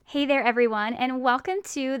Hey there, everyone, and welcome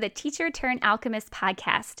to the Teacher Turned Alchemist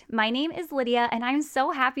podcast. My name is Lydia, and I'm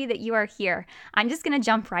so happy that you are here. I'm just going to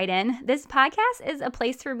jump right in. This podcast is a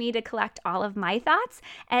place for me to collect all of my thoughts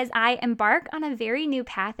as I embark on a very new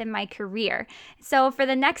path in my career. So for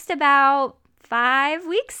the next about 5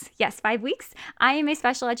 weeks, I am a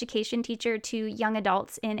special education teacher to young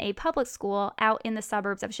adults in a public school out in the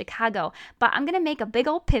suburbs of Chicago. But I'm going to make a big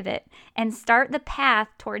old pivot and start the path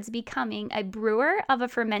towards becoming a brewer of a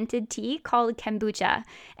fermented tea called kombucha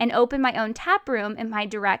and open my own tap room in my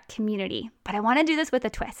direct community. But I want to do this with a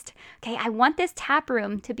twist. Okay, I want this tap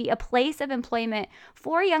room to be a place of employment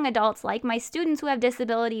for young adults like my students who have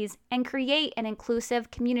disabilities and create an inclusive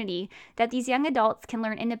community that these young adults can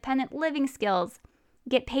learn independent living skills,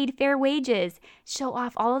 get paid fair wages, show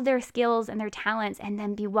off all of their skills and their talents, and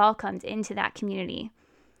then be welcomed into that community.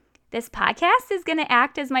 This podcast is going to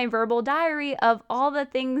act as my verbal diary of all the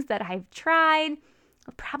things that I've tried,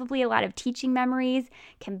 probably a lot of teaching memories,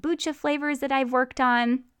 kombucha flavors that I've worked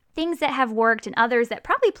on, things that have worked and others that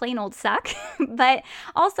probably plain old suck, but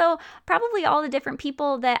also probably all the different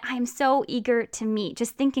people that I'm so eager to meet.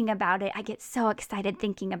 Just thinking about it, I get so excited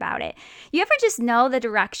thinking about it. You ever just know the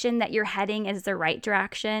direction that you're heading is the right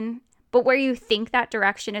direction, but where you think that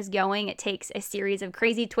direction is going, it takes a series of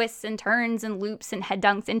crazy twists and turns and loops and head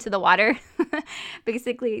dunks into the water?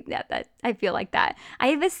 Basically, that I feel like that. I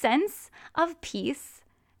have a sense of peace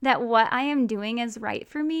that what I am doing is right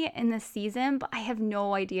for me in this season, but I have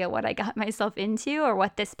no idea what I got myself into or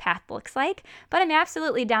what this path looks like, but I'm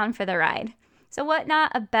absolutely down for the ride. So what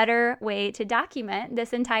not a better way to document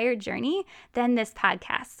this entire journey than this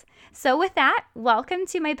podcast? So with that, welcome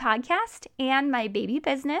to my podcast and my baby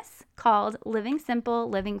business called Living Simple,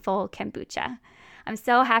 Living Full Kombucha. I'm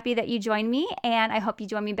so happy that you joined me, and I hope you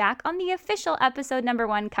join me back on the official episode number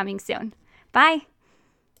 1 coming soon. Bye.